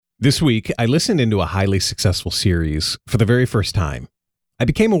This week, I listened into a highly successful series for the very first time. I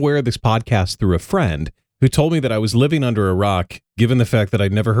became aware of this podcast through a friend who told me that I was living under a rock, given the fact that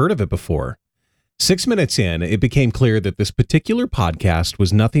I'd never heard of it before. 6 minutes in, it became clear that this particular podcast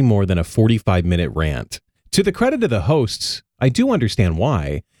was nothing more than a 45-minute rant. To the credit of the hosts, I do understand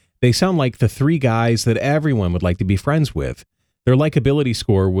why. They sound like the three guys that everyone would like to be friends with. Their likability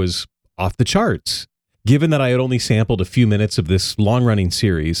score was off the charts. Given that I had only sampled a few minutes of this long-running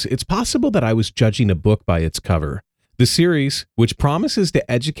series, it's possible that I was judging a book by its cover. The series, which promises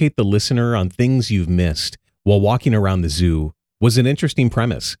to educate the listener on things you've missed while walking around the zoo, was an interesting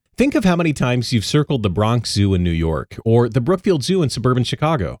premise. Think of how many times you've circled the Bronx Zoo in New York or the Brookfield Zoo in suburban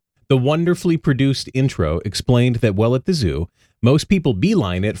Chicago. The wonderfully produced intro explained that while at the zoo, most people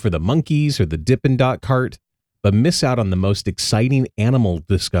beeline it for the monkeys or the Dippin' Dot cart, but miss out on the most exciting animal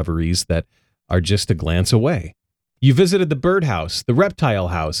discoveries that are just a glance away. You visited the birdhouse, the reptile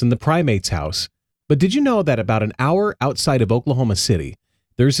house, and the primates house, but did you know that about an hour outside of Oklahoma City,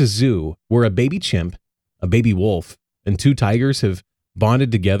 there's a zoo where a baby chimp, a baby wolf, and two tigers have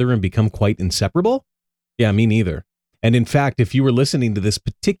bonded together and become quite inseparable? Yeah, me neither. And in fact, if you were listening to this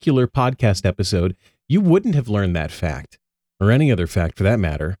particular podcast episode, you wouldn't have learned that fact, or any other fact for that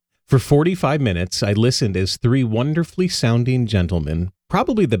matter. For 45 minutes, I listened as three wonderfully sounding gentlemen,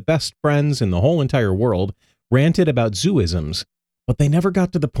 probably the best friends in the whole entire world, ranted about zooisms, but they never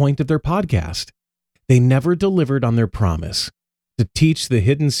got to the point of their podcast. They never delivered on their promise to teach the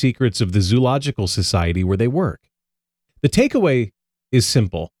hidden secrets of the Zoological Society where they work. The takeaway is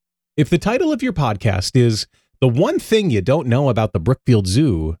simple. If the title of your podcast is The One Thing You Don't Know About the Brookfield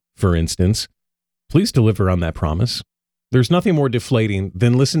Zoo, for instance, please deliver on that promise. There's nothing more deflating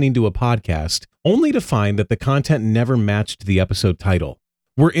than listening to a podcast only to find that the content never matched the episode title.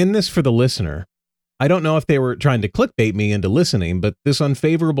 We're in this for the listener. I don't know if they were trying to clickbait me into listening, but this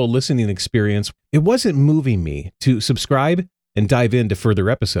unfavorable listening experience, it wasn't moving me to subscribe and dive into further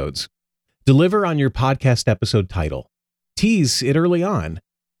episodes. Deliver on your podcast episode title. Tease it early on.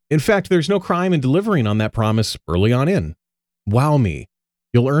 In fact, there's no crime in delivering on that promise early on in. Wow me.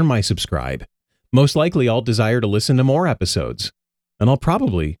 You'll earn my subscribe. Most likely I'll desire to listen to more episodes. And I'll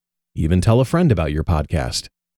probably even tell a friend about your podcast.